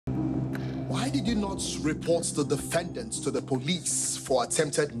Why did you not report the defendants to the police for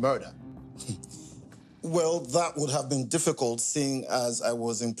attempted murder? Well, that would have been difficult, seeing as I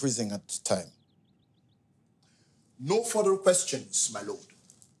was in prison at the time. No further questions, my lord.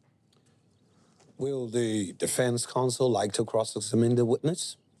 Will the defense counsel like to cross-examine the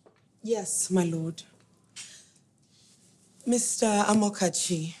witness? Yes, my lord. Mr.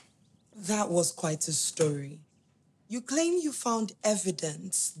 Amokachi, that was quite a story. You claim you found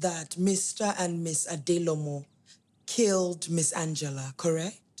evidence that Mr. and Miss Adelomo killed Miss Angela,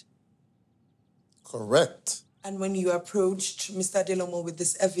 correct? Correct. And when you approached Mr. Adelomo with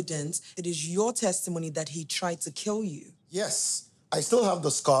this evidence, it is your testimony that he tried to kill you. Yes, I still have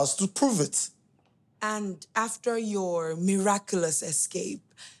the scars to prove it. And after your miraculous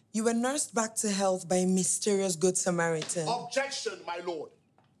escape, you were nursed back to health by a mysterious Good Samaritan. Objection, my lord.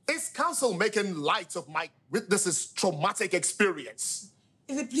 Is counsel making light of my witness's traumatic experience?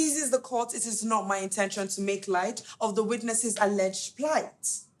 If it pleases the court, it is not my intention to make light of the witness's alleged plight.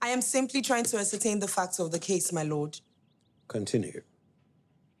 I am simply trying to ascertain the facts of the case, my lord. Continue.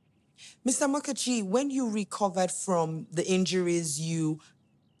 Mr. Mokachi, when you recovered from the injuries you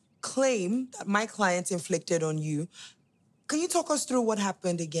claim that my client inflicted on you, can you talk us through what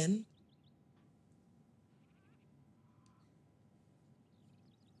happened again?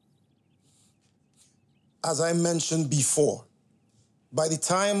 As I mentioned before, by the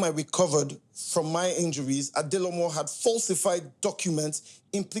time I recovered from my injuries, Adelomo had falsified documents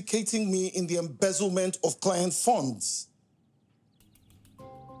implicating me in the embezzlement of client funds.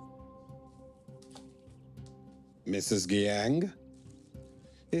 Mrs. Giang,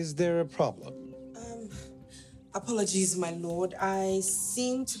 is there a problem? Apologies, my lord. I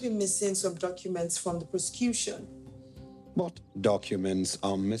seem to be missing some documents from the prosecution. What documents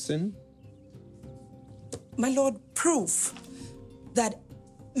are missing? My lord, proof that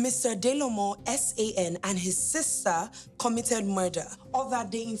Mr. Adelomo, S.A.N., and his sister committed murder, or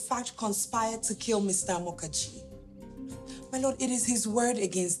that they in fact conspired to kill Mr. Mokachi. My lord, it is his word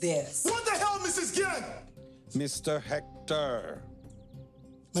against theirs. What the hell, Mrs. Giang? Mr. Hector.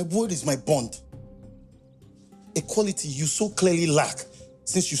 My word is my bond. A quality you so clearly lack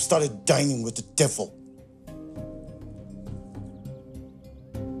since you started dining with the devil.